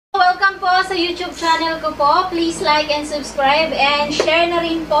welcome po sa YouTube channel ko po. Please like and subscribe and share na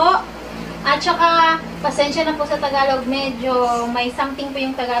rin po. At saka, pasensya na po sa Tagalog. Medyo may something po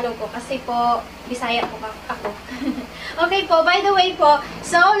yung Tagalog ko kasi po, Bisaya po ako. Okay po, by the way po,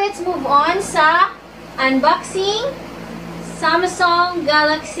 so let's move on sa unboxing Samsung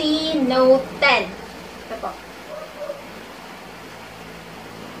Galaxy Note 10. Ito po.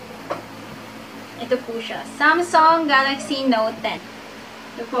 Ito po siya. Samsung Galaxy Note 10.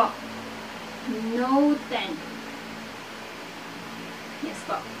 Ito po. Note 10. Yes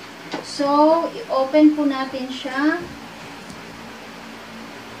po. So, i-open po natin siya.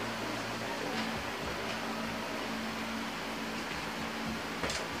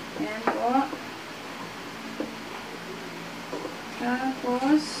 Ayan po.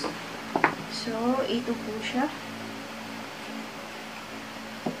 Tapos, so, ito po siya.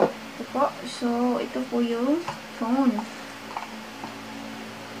 Ito po. So, ito po yung phone.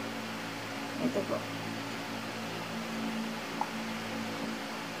 Ito po.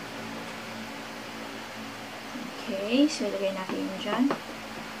 Okay, so ilagay natin yun dyan.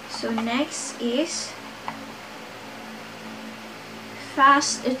 So, next is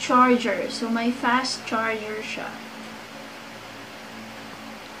fast charger. So, may fast charger siya.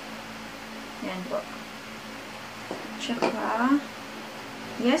 Yan po. Tsaka,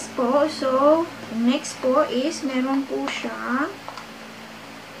 yes po. So, next po is, meron po siya.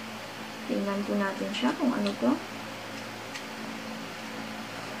 Tingnan po natin siya kung ano to.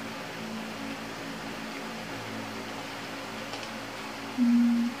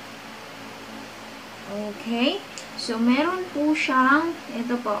 Okay. So, meron po siyang,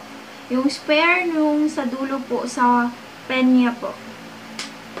 ito po, yung spare nung sa dulo po, sa pen niya po.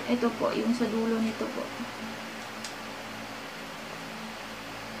 Ito po, yung sa dulo nito po.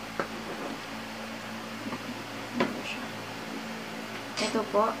 Ito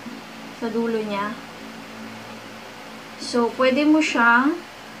po, sa dulo niya. So, pwede mo siyang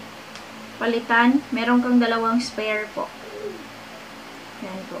palitan. Meron kang dalawang spare po.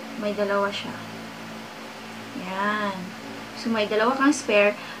 Yan po, may dalawa siya. Yan. So, may dalawa kang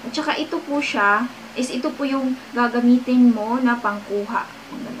spare. At saka ito po siya, is ito po yung gagamitin mo na pangkuha.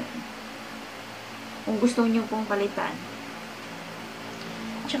 Kung gusto nyo pong palitan.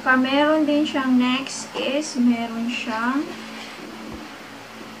 At saka meron din siyang next is, meron siyang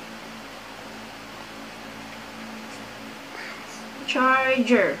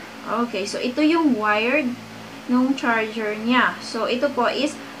charger. Okay, so ito yung wired nung charger niya. So, ito po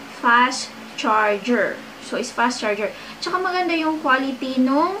is fast charger. So, is fast charger. Tsaka maganda yung quality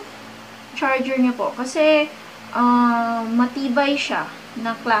nung charger niya po. Kasi, matibay siya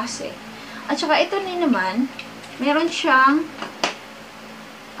na klase. At saka ito din naman, meron siyang,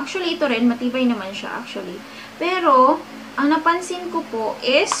 actually ito rin, matibay naman siya actually. Pero, ang napansin ko po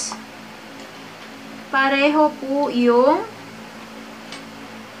is, pareho po yung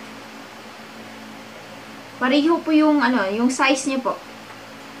ano, yung size niya po.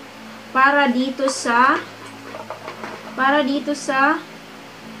 Para dito sa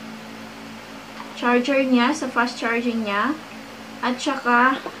charger niya, sa fast charging niya. At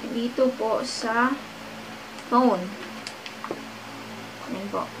saka dito po sa phone. Yan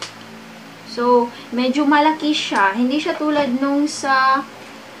po. So, medyo malaki siya. Hindi siya tulad nung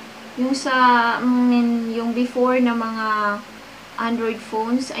yung before na mga Android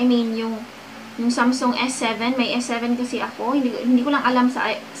phones. I mean, yung Samsung S7, may S7 kasi ako. Hindi ko lang alam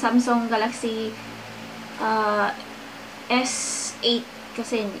sa Samsung Galaxy S8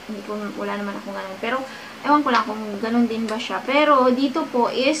 kasi wala naman akong ganun. Pero, ewan ko lang kung ganun din ba siya. Pero, dito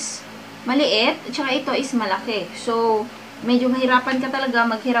po is maliit, at saka ito is malaki. So, medyo mahirapan ka talaga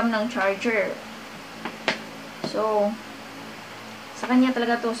maghiram ng charger. So, sa kanya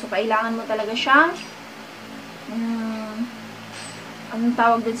talaga to. So, kailangan mo talaga siyang anong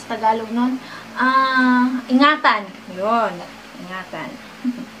tawag din sa Tagalog nun? Ingatan. Yun. Ingatan.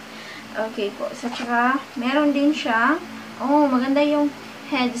 Okay po. So, tsaka, meron din siya. Oh, maganda yung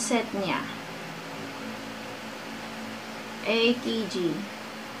headset niya. AKG.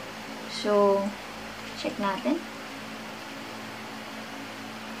 So, check natin.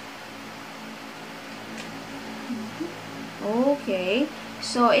 Okay.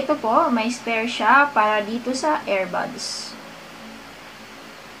 So, ito po, may spare siya para dito sa earbuds.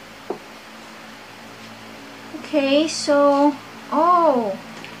 Okay, so, oh,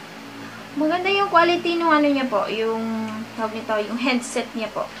 maganda yung quality nung ano niya po, yung, tawag nito, yung headset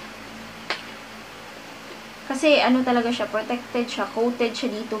niya po. Kasi, ano talaga siya, protected siya, coated siya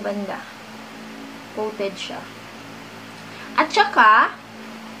dito banda. Coated siya. At saka,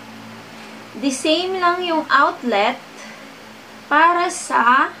 the same lang yung outlet para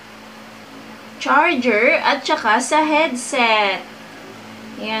sa charger at saka sa headset.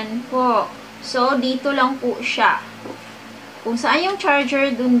 Yan po. So, dito lang po siya. Kung saan yung charger,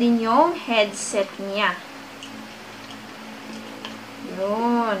 dun din yung headset niya.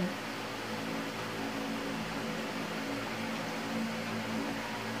 Yun.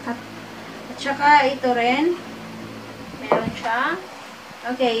 At saka ito rin. Meron siya.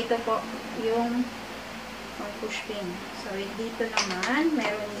 Okay, ito po. Yung push pin. So, dito naman,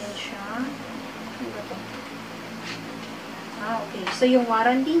 meron din siya. Ano ba ito? Okay. So, yung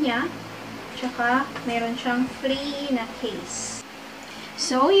warranty niya, tsaka, meron siyang free na case.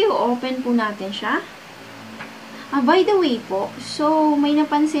 So, i-open po natin siya. By the way po, so, may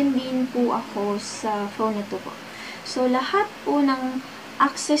napansin din po ako sa phone na to po. So, lahat po ng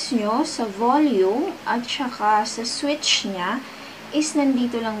access nyo sa volume at tsaka sa switch niya is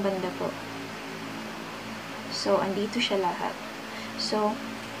nandito lang banda po. So, andito siya lahat. So,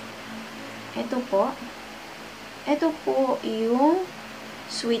 ito po. Ito po yung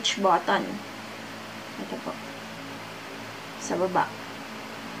switch button. Ito po. Sa baba.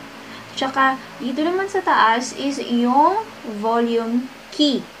 Tsaka, dito naman sa taas is yung volume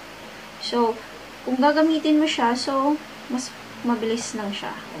key. So, kung gagamitin mo siya, so, mas mabilis lang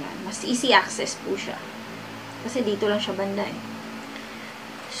siya. Ayan. Mas easy access po siya. Kasi dito lang siya banda eh.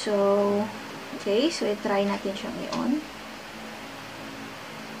 So, okay. So, i-try natin siyang i-on.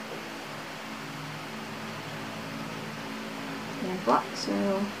 Ayan po. So,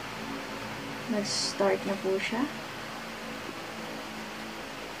 nag-start na po siya.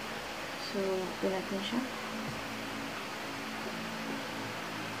 So, open natin siya.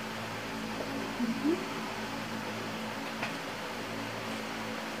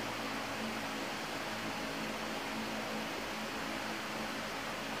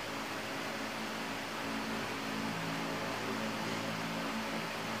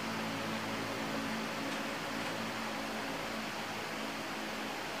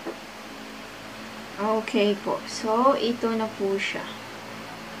 Okay po. So, ito na po siya.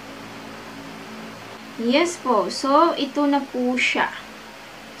 Yes po. So, ito na po siya.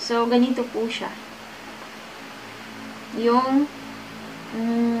 So, ganito po siya. Yung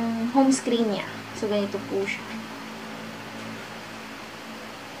home screen niya. So, ganito po siya.